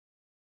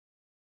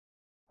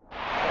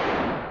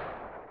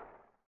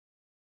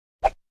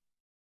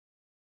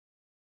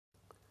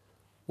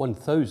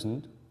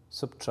1000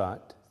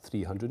 subtract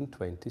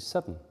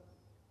 327.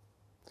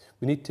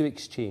 We need to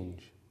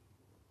exchange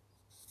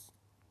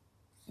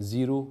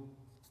 0,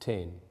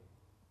 10,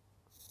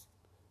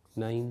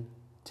 9,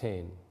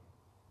 10,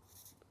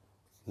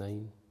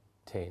 9,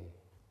 10.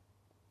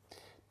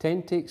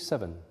 10 take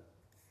 7,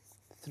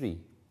 3.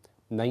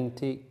 9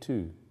 take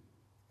 2,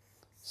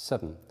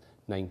 7.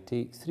 9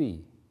 take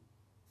 3,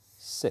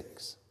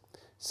 6.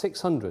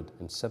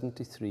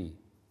 673.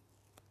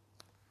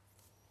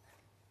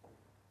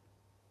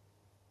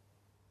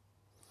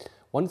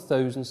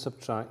 1000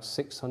 subtract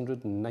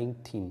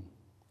 619.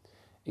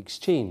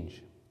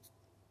 Exchange,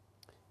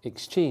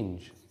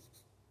 exchange,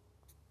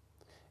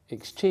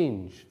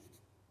 exchange.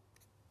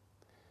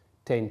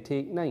 10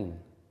 take 9,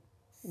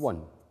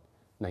 1.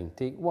 9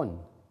 take 1,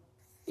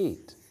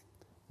 8.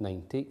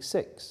 9 take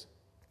 6,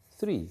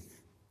 3.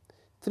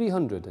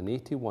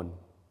 381.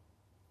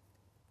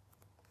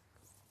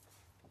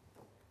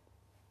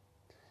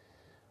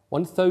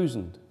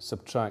 1000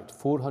 subtract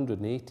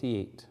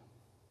 488.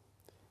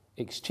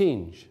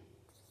 Exchange,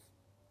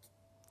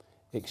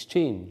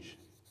 exchange,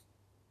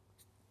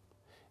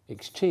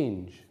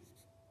 exchange.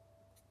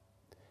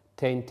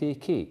 10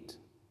 take 8,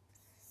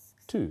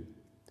 2.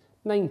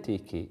 9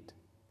 take 8,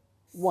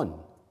 1.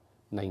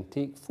 9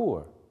 take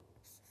 4,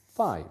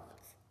 5.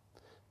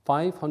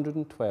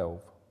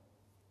 512.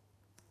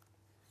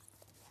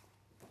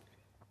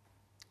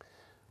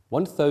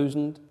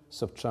 1000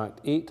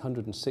 subtract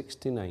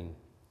 869.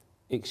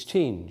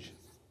 Exchange,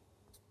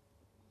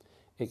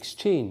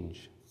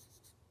 exchange,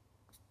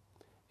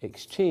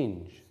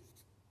 exchange.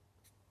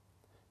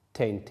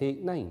 10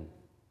 take 9,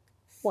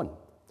 1.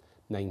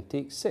 9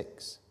 take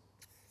 6,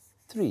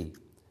 3.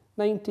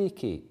 9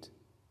 take 8,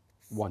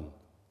 1.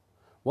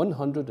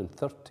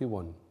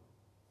 131.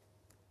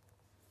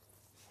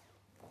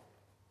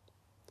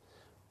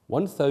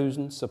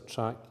 1000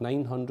 subtract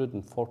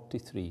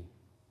 943.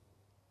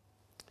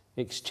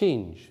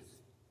 Exchange,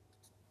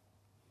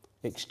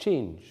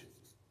 exchange,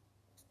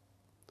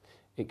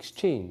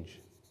 exchange.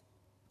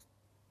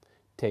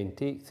 10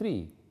 take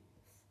 3,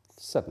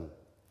 7.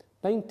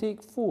 9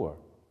 take 4,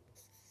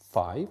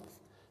 5.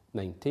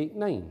 9 take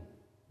 9,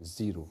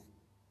 0,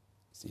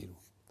 0.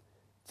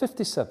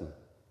 57.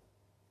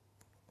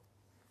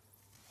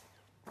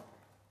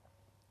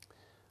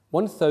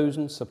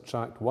 1000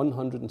 subtract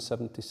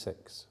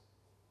 176.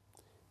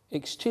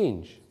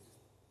 Exchange,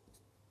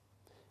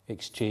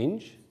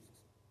 exchange,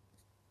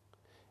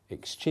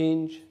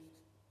 exchange.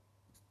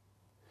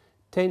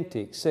 10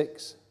 take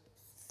 6,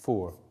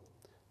 4.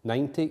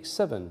 9 take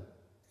 7,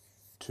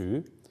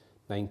 2.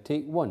 9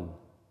 take 1,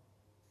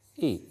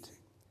 8.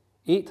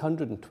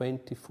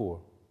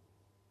 824.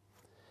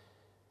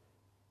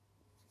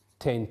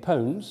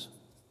 £10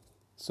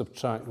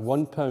 subtract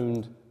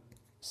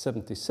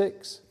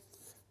 £1.76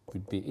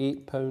 would be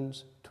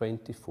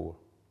 £8.24.